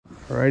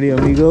Alrighty,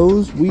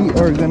 amigos, we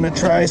are gonna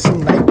try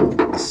some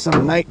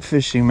night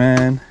fishing,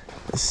 man.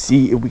 Let's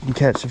see if we can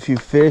catch a few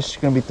fish.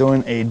 Gonna be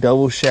throwing a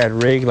double shad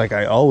rig like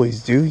I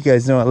always do. You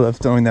guys know I love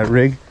throwing that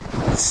rig.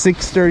 It's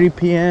 6:30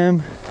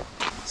 p.m.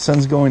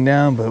 Sun's going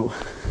down, but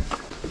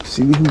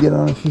see if we can get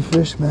on a few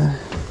fish, man.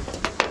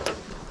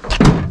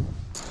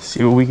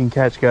 See what we can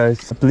catch,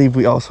 guys. I believe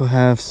we also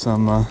have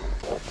some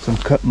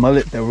cut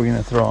mullet that we're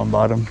gonna throw on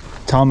bottom.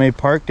 Talmay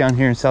Park down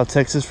here in South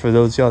Texas, for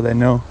those y'all that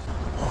know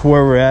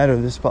where we're at, or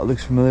this spot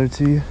looks familiar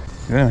to you.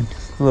 Yeah,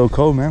 it's a little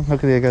cold, man.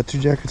 Luckily I got 2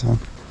 jackets on.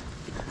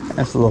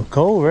 That's a little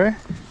cold, right?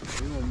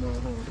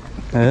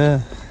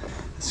 Yeah.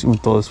 Let's see, we'll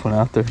throw this one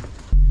out there.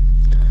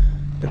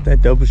 Got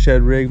that double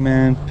shad rig,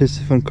 man.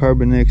 Piscifun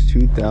Carbon X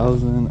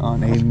 2000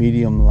 on a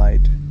medium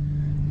light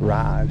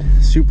rod.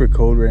 Super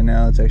cold right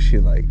now. It's actually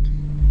like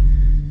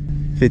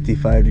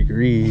 55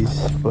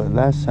 degrees. But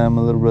last time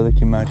my little brother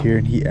came out here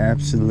and he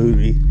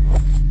absolutely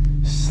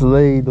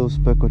slayed those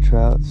speckled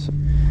trouts.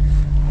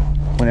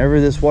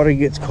 Whenever this water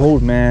gets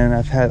cold, man,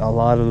 I've had a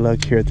lot of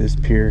luck here at this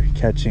pier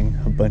catching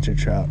a bunch of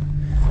trout.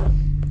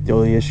 The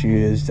only issue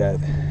is that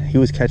he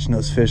was catching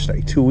those fish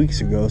like 2 weeks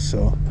ago,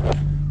 so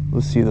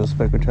we'll see. Those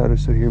speckled trout are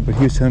still here, but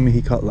he was telling me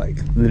he caught like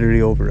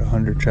literally over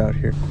 100 trout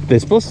here. They're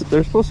supposed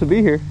to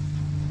be here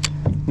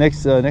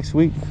next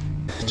week.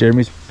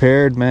 Jeremy's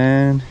prepared,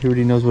 man. He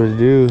already knows what to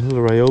do. A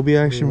little Ryobi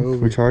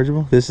action,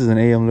 rechargeable. This is an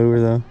AM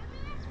lure though.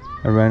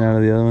 I ran out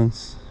of the other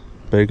ones,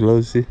 but it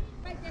glows, see?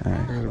 All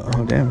right.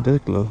 Oh damn, it does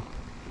glow.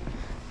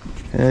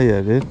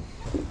 Yeah, dude.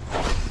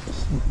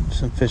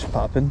 Some fish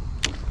popping.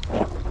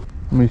 How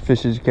many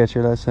fish did you catch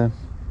here last time?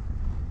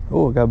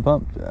 Oh, I got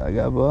bumped.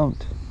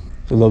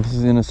 So Lopez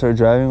is gonna start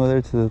driving with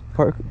her to the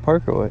park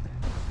or what?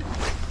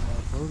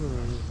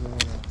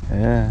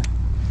 Yeah.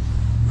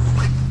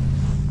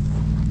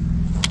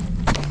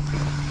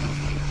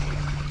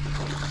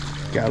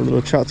 Got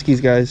little trout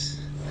skis,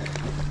 guys.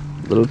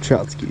 Little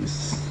trout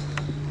skis.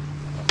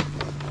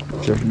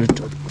 Jumping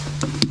into.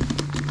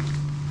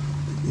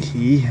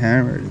 He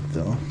hammered it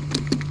though.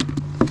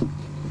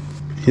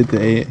 He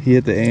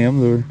hit the AM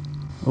lure.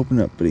 Open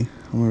up, buddy.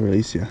 I'm gonna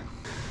release you.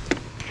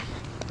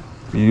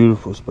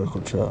 Beautiful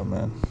speckled trout,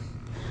 man.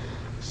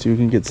 See if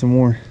we can get some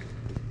more.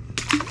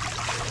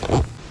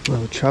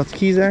 Little trout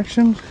skis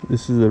action.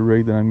 This is the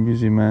rig that I'm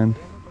using, man.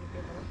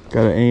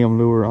 Got an AM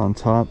lure on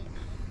top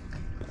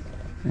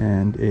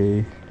and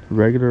a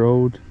regular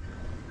old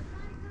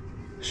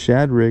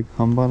shad rig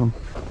on bottom.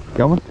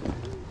 Got one?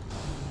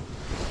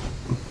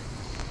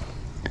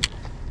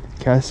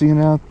 Casting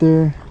it out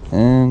there,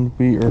 and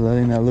we are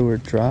letting that lure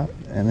drop,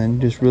 and then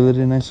just reel it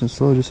in nice and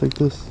slow, just like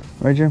this.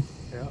 Right, Jim?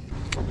 Yeah.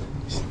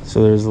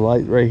 So there's a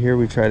light right here.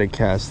 We try to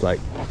cast like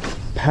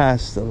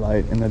past the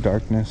light in the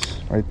darkness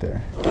right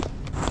there,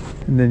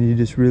 and then you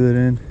just reel it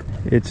in.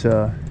 It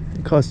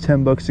costs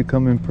 $10 to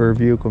come in per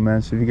vehicle,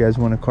 man. So if you guys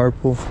want a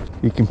carpool,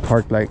 you can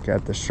park like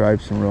at the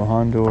Stripes in Rio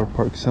Hondo, or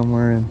park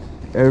somewhere and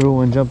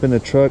everyone jump in the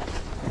truck,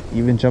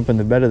 even jump in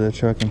the bed of the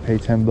truck and pay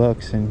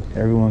 $10, and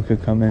everyone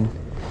could come in.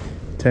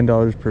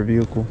 $10 per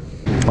vehicle.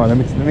 Oh, let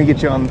me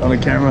get you on the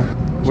camera.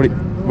 What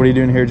are you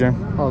doing here, Jim?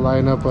 I'll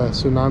line up a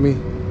tsunami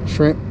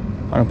shrimp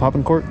on a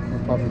popping cork. On a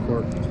popping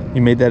cork.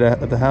 You made that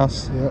at the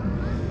house? Yep.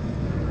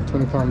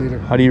 20-pound leader.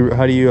 How do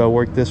you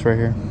work this right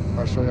here?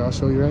 I'll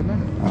show you right now.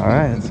 All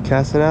right, let's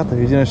cast it out there.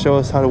 He's gonna show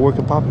us how to work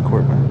a popping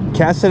cork, man.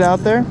 Cast it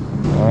out there.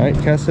 All right,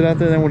 cast it out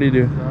there. Then what do you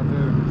do? Out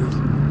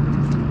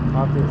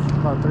there, just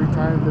pop it about 3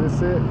 times. Let it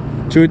sit.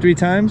 2 or 3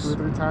 times. 2 or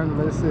 3 times.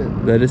 Let it sit.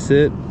 Let it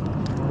sit.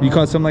 You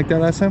caught something like that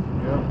last time?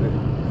 Yep.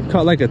 You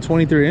caught like a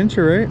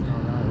 23-incher, right?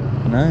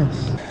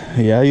 Nice.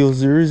 Yeah, your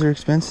lures are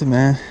expensive,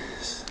 man.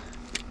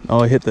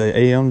 Oh, I hit the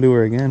AM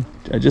lure again.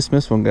 I just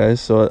missed one,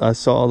 guys. So I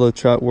saw all the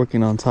trout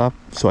working on top,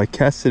 so I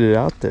casted it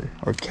out there,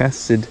 or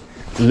casted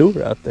the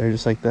lure out there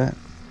just like that.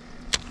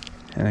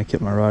 And I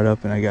kept my rod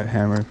up and I got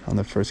hammered on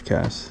the first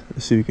cast.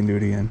 Let's see if we can do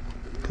it again,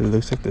 because it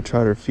looks like the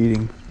trout are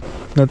feeding.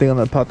 Nothing on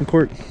that popping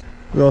cork.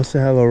 We also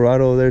have a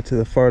rod over there to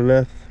the far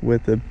left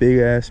with a big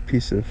ass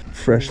piece of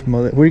fresh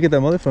mullet. Where do you get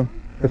that mullet from?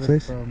 That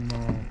place? From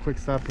Quick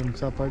Stop in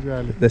South Padre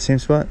Island. That same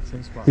spot?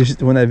 Same spot.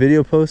 When that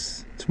video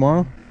posts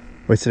tomorrow?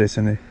 Wait, today's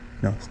Sunday.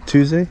 No, it's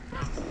Tuesday.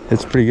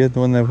 It's pretty good. The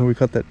one that when we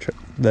caught that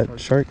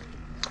shark.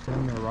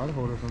 Getting a rod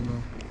holder from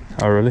them.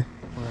 Oh really?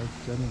 Well,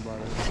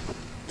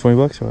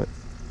 $20 or what?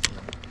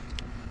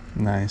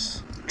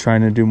 Nice.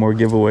 Trying to do more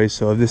giveaways.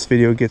 So if this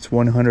video gets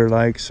 100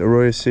 likes,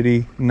 Arroyo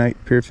City night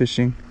pier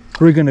fishing,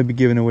 we're gonna be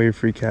giving away a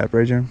free cap,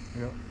 right, Jeremy?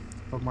 Yep.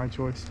 Of my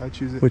choice, I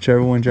choose it.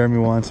 Whichever one Jeremy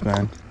wants,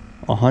 man.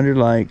 100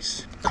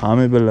 likes.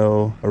 Comment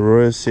below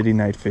Arroyo City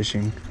night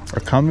fishing, or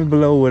comment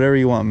below whatever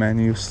you want, man.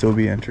 You'll still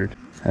be entered.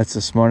 That's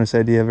the smartest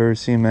idea I've ever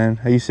seen, man.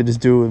 I used to just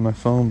do it with my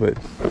phone, but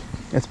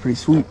that's pretty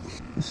sweet.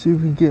 Let's see if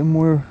we can get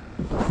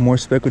more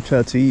speckled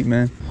trout to eat,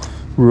 man.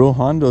 Rio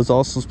Hondo is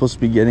also supposed to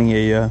be getting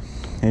a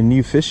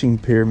new fishing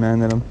pier, man,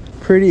 that I'm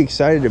pretty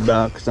excited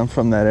about, because I'm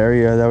from that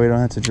area. That way I don't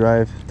have to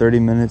drive 30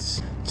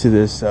 minutes to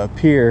this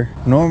pier.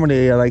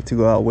 Normally I like to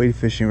go out wade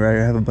fishing, right?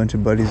 I have a bunch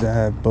of buddies that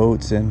have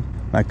boats, and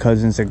my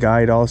cousin's a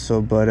guide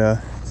also,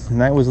 but The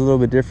night was a little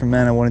bit different,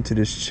 man. I wanted to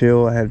just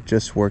chill. I had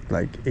just worked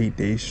like 8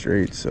 days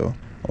straight, so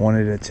I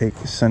wanted to take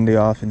Sunday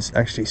off and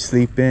actually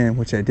sleep in,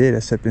 which I did. I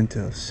slept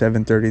until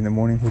 7:30 in the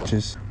morning, which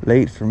is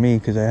late for me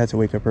because I had to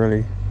wake up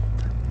early.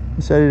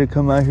 Decided to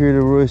come out here to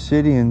Arroyo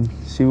City and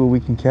see what we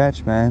can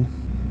catch, man.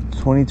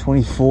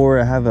 2024,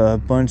 I have a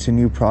bunch of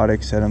new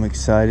products that I'm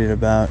excited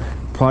about.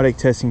 Product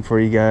testing for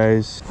you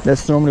guys.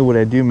 That's normally what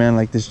I do, man.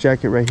 Like this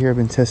jacket right here, I've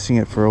been testing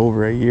it for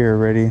over a year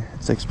already.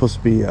 It's like supposed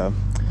to be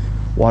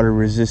water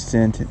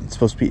resistant. It's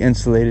supposed to be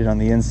insulated on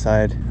the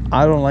inside.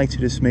 I don't like to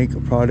just make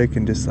a product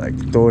and just like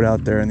throw it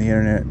out there on the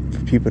internet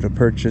for people to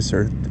purchase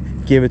or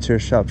give it to a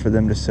shop for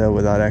them to sell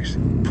without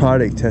actually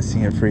product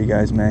testing it for you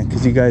guys, man,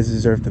 because you guys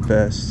deserve the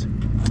best.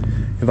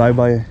 If I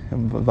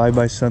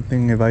buy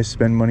something, if I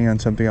spend money on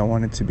something, I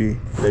want it to be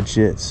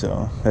legit.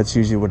 So that's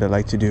usually what I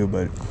like to do.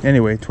 But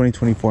anyway,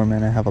 2024,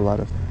 man, I have a lot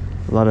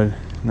of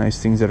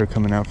nice things that are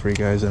coming out for you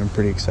guys that I'm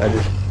pretty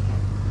excited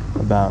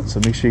about.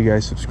 So make sure you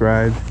guys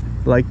subscribe,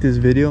 like this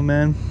video,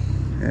 man,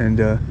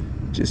 and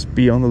just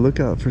be on the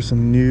lookout for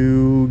some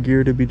new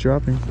gear to be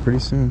dropping pretty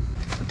soon.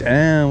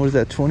 Damn, what is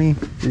that, 20?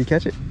 Did you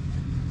catch it?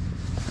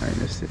 I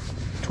missed it.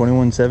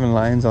 21-7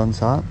 Lions on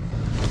top.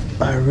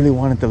 I really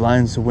wanted the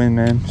Lions to win,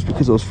 man, just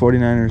because those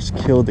 49ers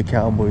killed the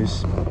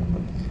Cowboys.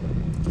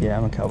 Yeah,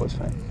 I'm a Cowboys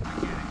fan.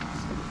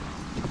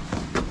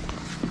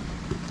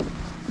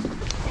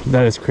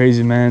 That is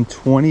crazy, man.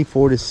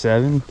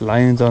 24-7,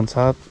 Lions on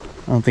top.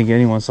 I don't think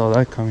anyone saw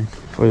that coming.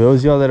 For those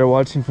of y'all that are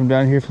watching from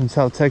down here from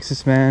South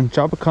Texas, man,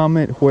 drop a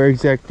comment where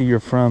exactly you're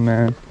from,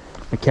 man.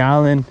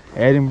 McAllen,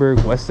 Edinburgh,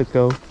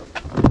 Westaco,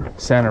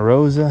 Santa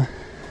Rosa.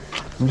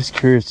 I'm just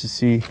curious to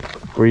see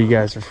where you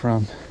guys are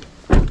from.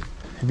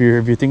 If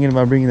you're thinking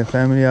about bringing the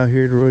family out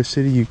here to Arroyo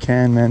City, you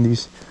can, man.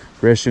 These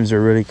restrooms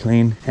are really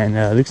clean, and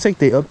it looks like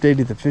they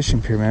updated the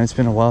fishing pier, man. It's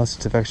been a while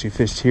since I've actually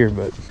fished here,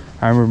 but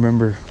I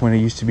remember when it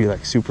used to be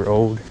like super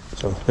old.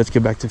 So let's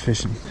get back to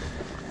fishing.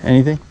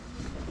 Anything?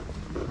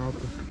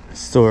 It's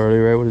still early,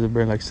 right? What is it,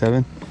 Brent, like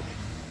 7?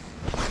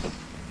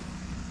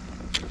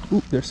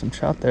 Ooh, there's some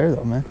trout there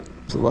though, man.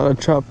 There's a lot of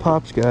trout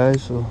pops,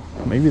 guys, so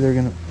maybe they're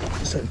gonna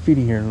start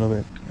feeding here in a little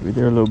bit. Maybe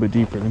they're a little bit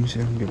deeper. Let me see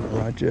if I can get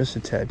my rod just a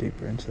tad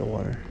deeper into the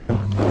water.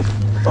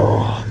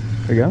 Oh,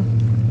 there you go.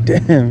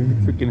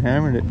 Damn, you freaking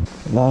hammered it.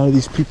 A lot of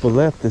these people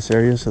left this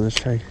area, so let's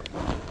try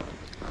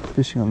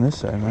fishing on this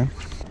side, man.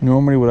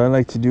 Normally what I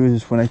like to do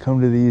is when I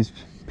come to these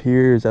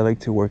piers, I like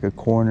to work a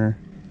corner,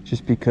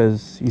 just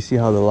because you see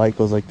how the light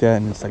goes like that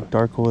and it's like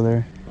dark over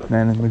there.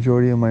 Man, the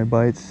majority of my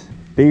bites,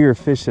 bigger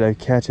fish that I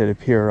catch at a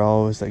pier are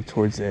always like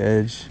towards the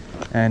edge.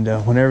 And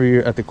whenever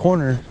you're at the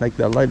corner, like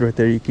that light right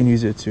there, you can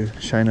use it to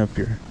shine up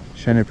your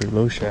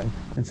low shad.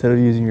 Instead of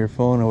using your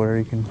phone or whatever,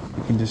 you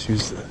can just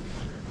use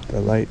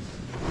the light.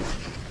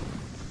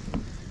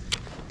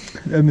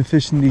 I've been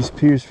fishing these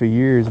piers for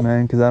years,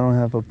 man, because I don't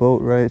have a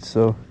boat, right?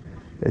 So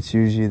that's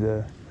usually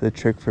the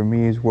trick for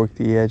me, is work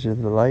the edge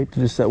of the light.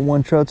 Just that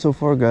one trout so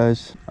far,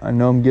 guys. I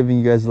know I'm giving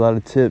you guys a lot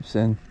of tips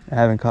and I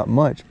haven't caught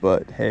much,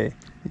 but hey,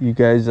 you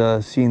guys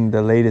seen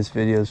the latest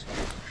videos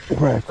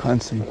where I've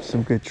caught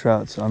some good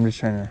trout, so I'm just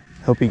trying to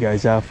help you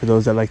guys out for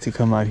those that like to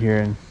come out here.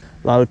 And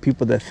a lot of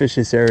people that fish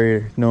this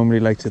area normally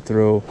like to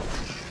throw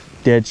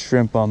dead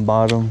shrimp on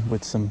bottom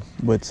with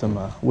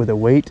a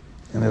weight,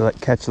 and they like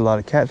catch a lot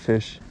of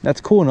catfish.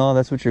 That's cool and all,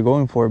 that's what you're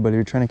going for, but if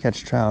you're trying to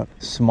catch trout,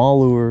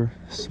 small lure,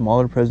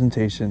 smaller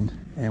presentation,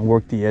 and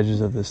work the edges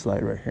of this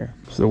light right here.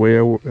 So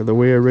the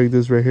way I rigged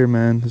this right here,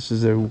 man, this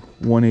is a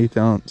 1/8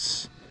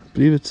 ounce, I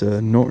believe it's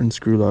a Norton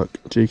screw lock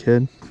jig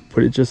head.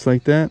 Put it just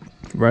like that,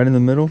 right in the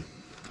middle.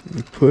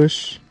 You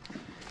push,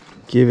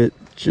 give it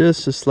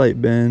just a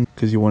slight bend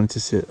because you want it to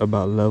sit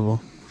about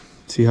level.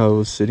 See how it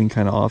was sitting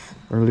kind of off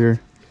earlier?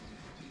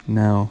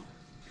 Now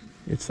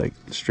it's like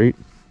straight.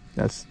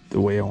 That's the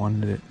way I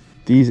wanted it.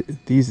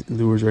 These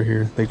lures right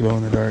here, they glow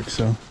in the dark.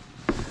 So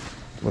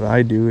what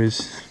I do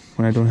is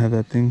when I don't have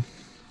that thing,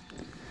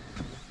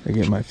 I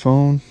get my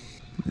phone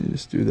and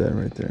just do that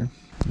right there.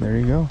 And there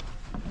you go.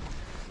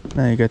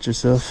 Now you got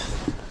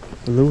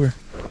yourself a lure.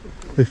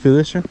 Wait, feel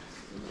this, sir?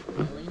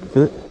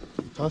 Feel it?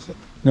 Toss it?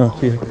 No,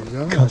 yeah.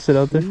 Toss it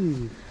out there.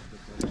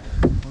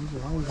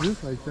 How is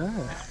this like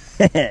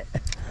that?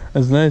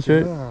 That's nice,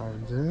 right? Yeah,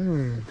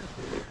 dude.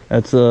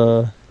 That's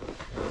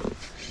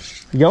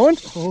you going?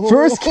 Oh.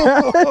 First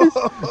cast?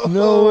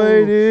 No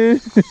way,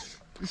 dude.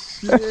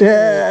 Shit.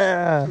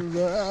 Yeah.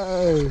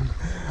 Nice.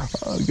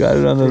 Oh, got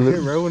it on the It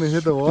hit right when it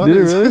hit the water. Did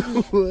it really?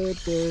 What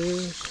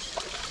the?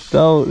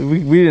 No,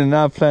 we did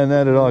not plan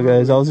that at all,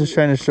 guys. I was just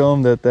trying to show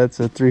them that that's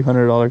a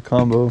 $300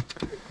 combo.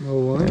 No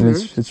wonder. And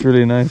it's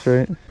really nice,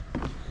 right?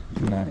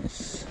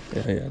 Nice.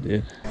 Yeah,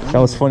 dude. That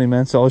was funny,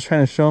 man. So I was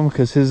trying to show him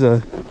because his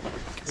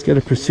he's got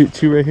a Pursuit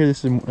 2 right here.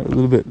 This is a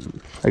little bit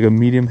like a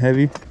medium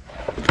heavy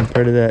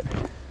compared to that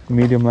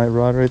medium light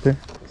rod right there.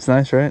 It's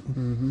nice, right?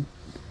 Mm-hmm.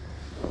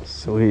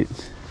 Sweet.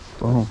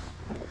 Boom.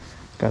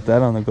 Got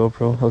that on the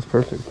GoPro. That was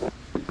perfect.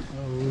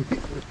 Oh,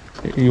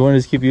 okay. You want to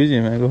just keep using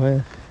it, man? Go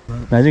ahead.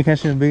 Imagine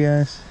catching a big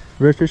ass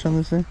redfish on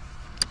this thing.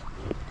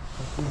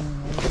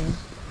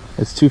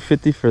 It's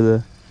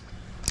 $250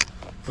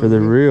 for for the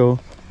reel.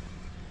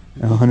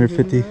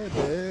 150.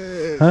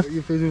 Huh?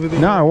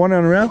 No, I won it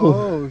on a raffle.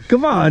 Oh,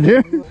 come on,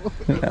 dude.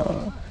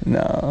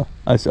 No.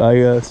 I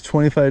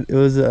 25. It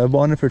was I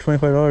bought it for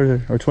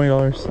 $25 or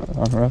 $20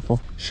 on a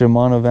raffle.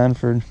 Shimano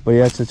Vanford, but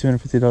yeah, it's a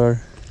 $250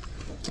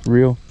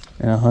 reel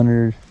and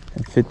 $150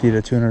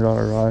 to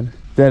 $200 rod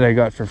that I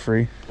got for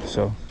free.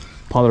 So,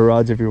 Polar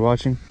Rods, if you're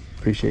watching,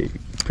 appreciate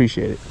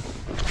it.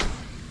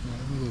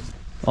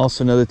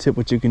 Also, another tip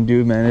what you can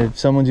do, man, if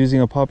someone's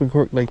using a popping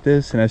cork like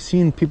this, and I've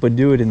seen people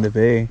do it in the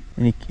bay,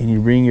 and you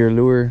bring your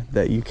lure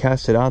that you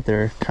cast it out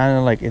there kind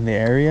of like in the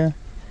area,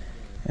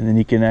 and then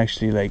you can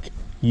actually like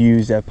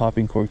use that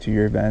popping cork to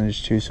your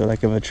advantage too. So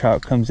like if a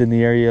trout comes in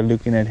the area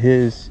looking at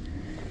his,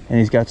 and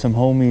he's got some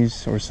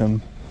homies or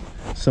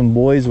some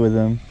boys with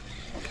him,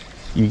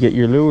 you get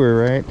your lure,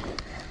 right,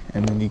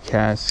 and then you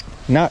cast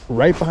not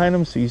right behind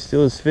him so you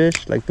steal his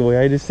fish like the way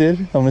I just did.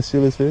 I'm gonna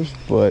steal his fish,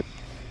 but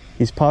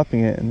he's popping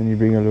it, and then you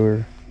bring a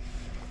lure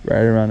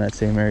right around that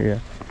same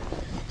area,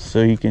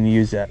 so you can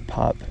use that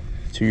pop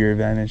to your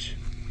advantage.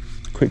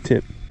 Quick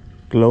tip.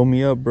 Glow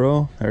me up,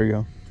 bro. There we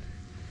go.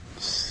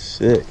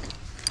 Sick.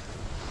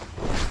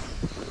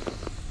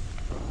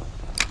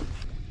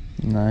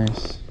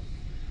 Nice.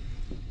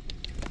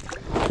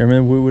 I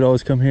remember we would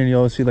always come here and you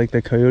always see like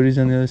the coyotes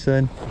on the other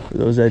side. For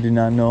those that do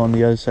not know, on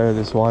the other side of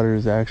this water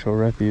is the actual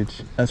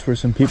refuge. That's where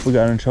some people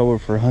got in trouble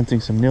for hunting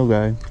some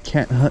nilgai.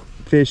 Can't hunt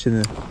fish in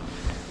the...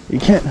 You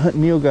can't hunt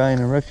nilgai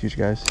in a refuge,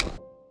 guys.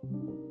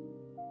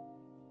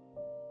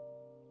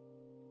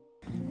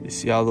 You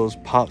see all those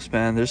pops,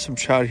 man. There's some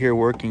trout here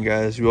working,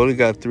 guys. We only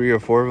got 3 or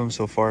 4 of them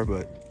so far,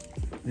 but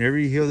whenever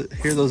you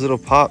hear those little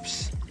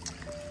pops,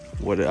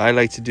 what I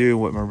like to do,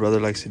 what my brother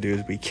likes to do,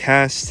 is we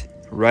cast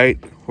right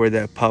where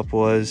that pop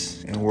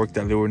was and work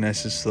that lure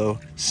nice and slow.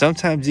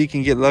 Sometimes you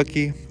can get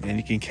lucky and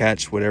you can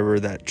catch whatever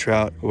that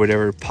trout or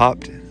whatever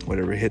popped,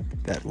 whatever hit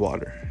that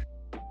water.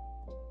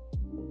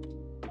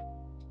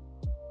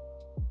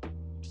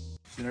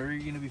 Whenever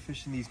you're going to be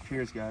fishing these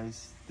piers,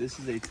 guys, this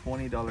is a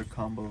 $20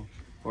 combo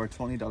or a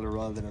 $20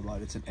 rod that I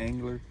bought. It's an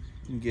angler.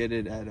 You can get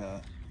it at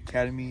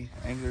Academy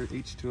Angler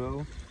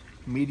H2O.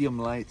 Medium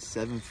light,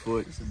 7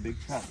 foot. It's a big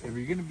trap. If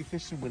you're going to be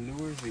fishing with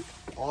lures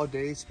all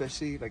day,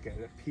 especially like at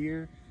a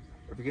pier,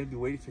 or if you're going to be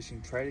wading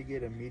fishing, try to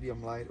get a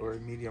medium light or a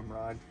medium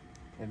rod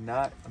and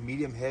not a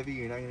medium heavy.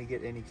 You're not going to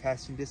get any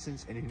casting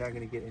distance, and you're not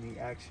going to get any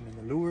action in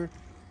the lure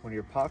when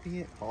you're popping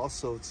it.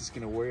 Also, it's just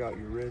going to wear out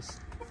your wrist,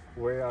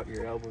 wear out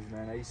your elbows,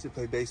 man. I used to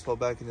play baseball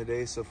back in the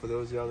day, so for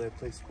those of y'all that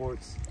play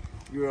sports,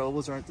 your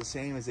elbows aren't the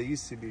same as they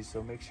used to be.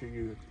 So make sure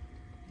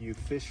you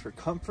fish for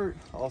comfort.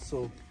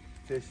 Also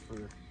fish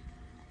for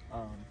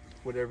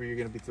whatever you're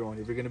going to be throwing.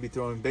 If you're going to be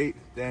throwing bait,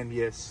 then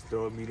yes,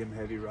 throw a medium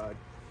heavy rod.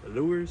 The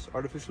lures,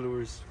 artificial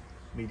lures,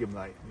 medium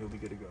light, and you'll be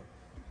good to go.